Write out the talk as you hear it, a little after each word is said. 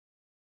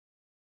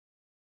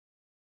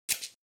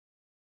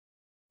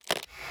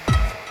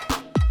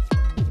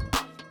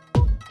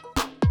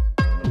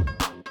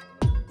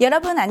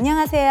여러분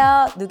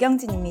안녕하세요.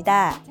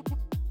 누경진입니다.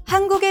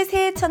 한국의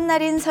새해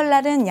첫날인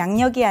설날은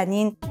양력이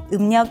아닌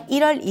음력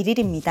 1월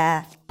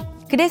 1일입니다.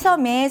 그래서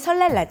매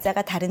설날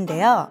날짜가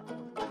다른데요.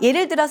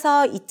 예를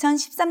들어서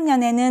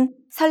 2013년에는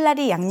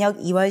설날이 양력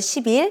 2월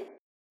 10일,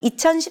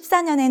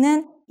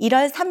 2014년에는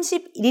 1월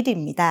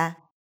 31일입니다.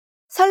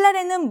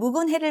 설날에는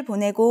묵은 해를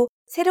보내고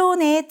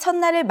새로운 해의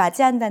첫날을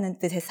맞이한다는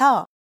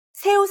뜻에서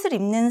새 옷을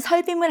입는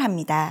설빔을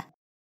합니다.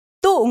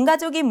 또 온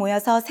가족이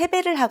모여서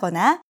세배를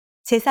하거나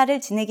제사를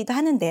지내기도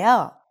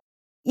하는데요.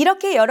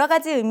 이렇게 여러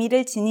가지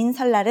의미를 지닌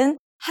설날은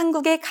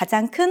한국의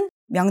가장 큰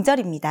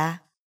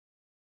명절입니다.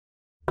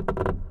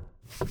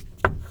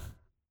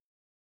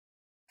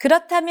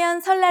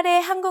 그렇다면 설날에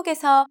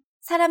한국에서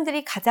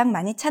사람들이 가장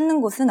많이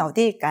찾는 곳은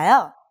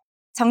어디일까요?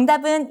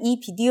 정답은 이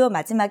비디오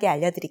마지막에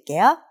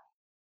알려드릴게요.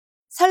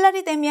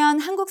 설날이 되면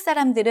한국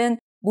사람들은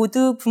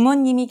모두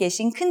부모님이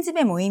계신 큰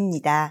집에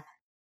모입니다.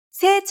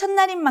 새해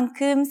첫날인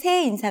만큼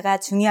새해 인사가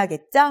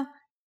중요하겠죠?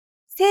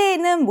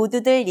 새해에는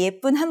모두들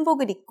예쁜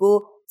한복을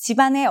입고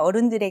집안의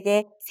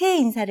어른들에게 새해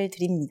인사를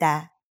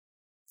드립니다.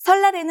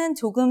 설날에는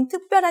조금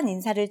특별한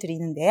인사를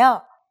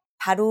드리는데요.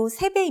 바로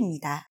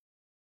세배입니다.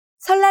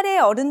 설날에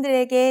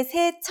어른들에게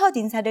새해 첫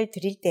인사를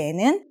드릴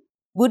때에는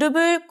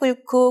무릎을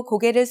꿇고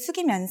고개를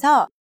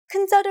숙이면서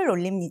큰 절을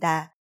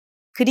올립니다.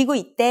 그리고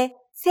이때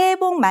새해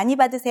복 많이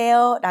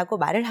받으세요 라고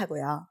말을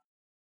하고요.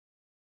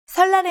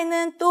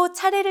 설날에는 또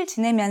차례를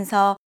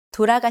지내면서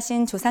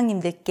돌아가신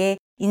조상님들께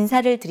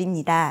인사를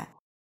드립니다.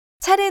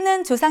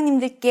 차례는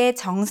조상님들께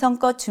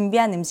정성껏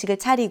준비한 음식을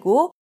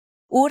차리고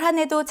올 한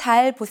해도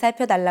잘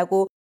보살펴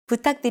달라고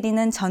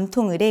부탁드리는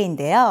전통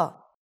의례인데요.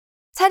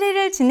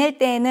 차례를 지낼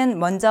때에는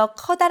먼저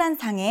커다란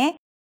상에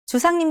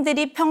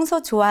조상님들이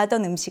평소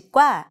좋아하던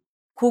음식과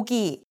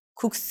고기,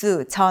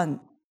 국수, 전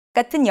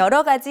같은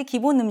여러 가지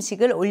기본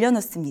음식을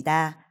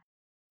올려놓습니다.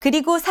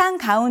 그리고 상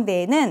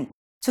가운데에는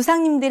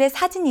조상님들의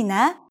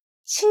사진이나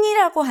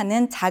신이라고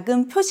하는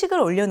작은 표식을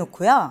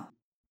올려놓고요.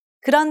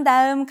 그런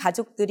다음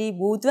가족들이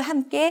모두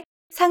함께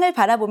상을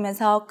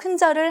바라보면서 큰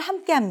절을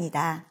함께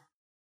합니다.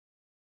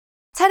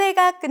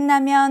 차례가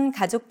끝나면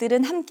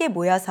가족들은 함께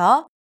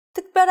모여서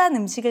특별한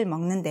음식을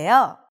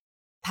먹는데요.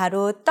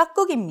 바로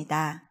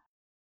떡국입니다.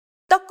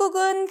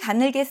 떡국은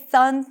가늘게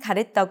썬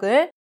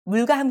가래떡을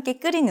물과 함께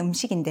끓인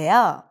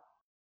음식인데요.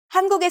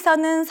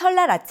 한국에서는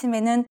설날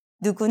아침에는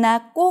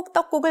누구나 꼭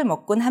떡국을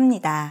먹곤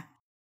합니다.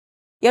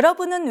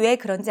 여러분은 왜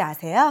그런지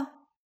아세요?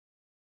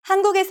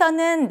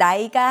 한국에서는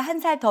나이가 한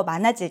살 더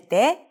많아질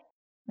때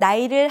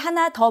나이를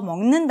하나 더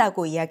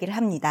먹는다고 이야기를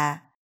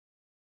합니다.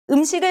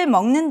 음식을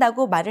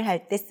먹는다고 말을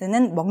할 때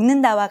쓰는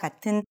먹는다와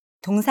같은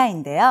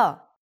동사인데요.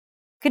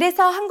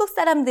 그래서 한국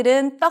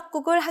사람들은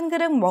떡국을 한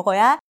그릇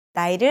먹어야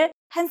나이를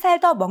한 살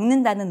더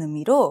먹는다는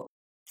의미로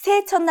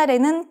새해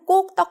첫날에는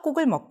꼭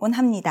떡국을 먹곤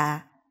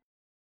합니다.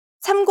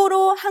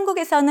 참고로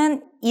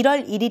한국에서는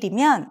 1월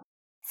 1일이면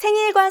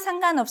생일과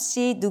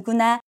상관없이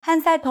누구나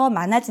한 살 더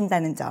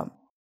많아진다는 점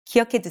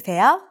기억해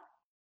두세요.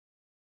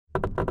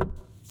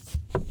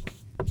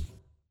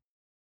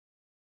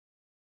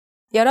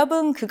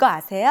 여러분 그거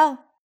아세요?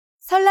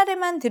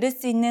 설날에만 들을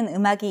수 있는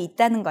음악이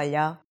있다는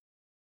걸요.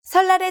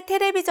 설날에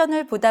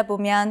텔레비전을 보다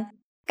보면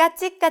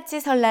까치까치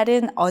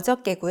설날은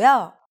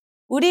어저께고요.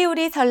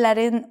 우리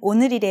설날은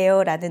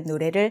오늘이래요 라는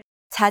노래를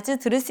자주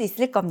들을 수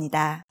있을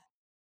겁니다.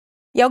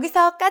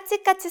 여기서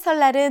까치까치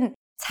설날은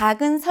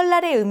작은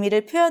설날의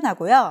의미를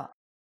표현하고요.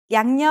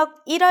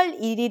 양력 1월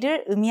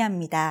 1일을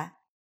의미합니다.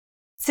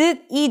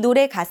 즉, 이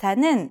노래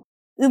가사는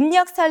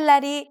음력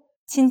설날이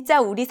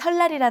진짜 우리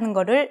설날이라는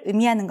것을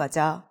의미하는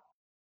거죠.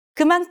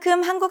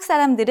 그만큼 한국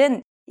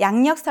사람들은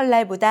양력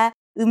설날보다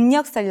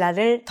음력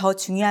설날을 더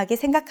중요하게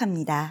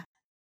생각합니다.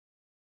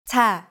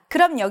 자,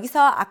 그럼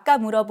여기서 아까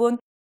물어본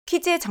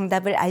퀴즈의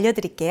정답을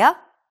알려드릴게요.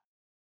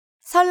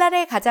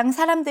 설날에 가장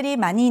사람들이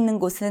많이 있는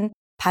곳은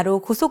바로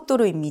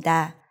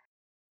고속도로입니다.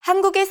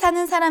 한국에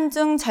사는 사람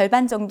중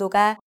절반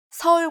정도가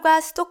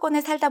서울과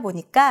수도권에 살다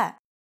보니까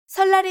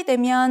설날이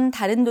되면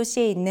다른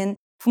도시에 있는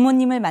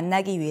부모님을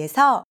만나기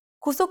위해서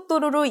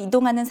고속도로로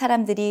이동하는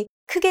사람들이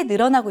크게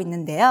늘어나고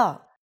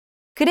있는데요.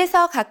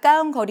 그래서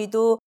가까운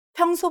거리도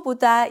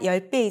평소보다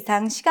 10배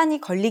이상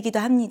시간이 걸리기도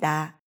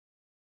합니다.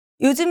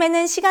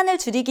 요즘에는 시간을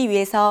줄이기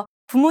위해서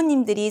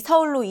부모님들이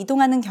서울로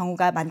이동하는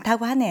경우가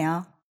많다고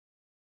하네요.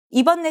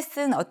 이번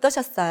레슨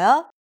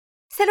어떠셨어요?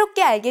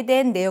 새롭게 알게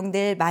된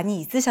내용들 많이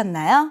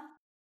있으셨나요?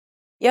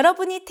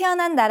 여러분이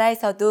태어난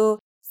나라에서도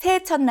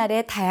새해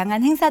첫날에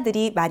다양한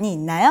행사들이 많이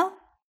있나요?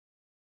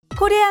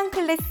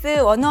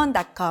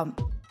 koreanclass101.com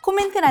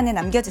코멘트란에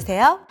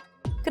남겨주세요.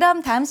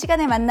 그럼 다음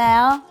시간에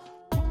만나요.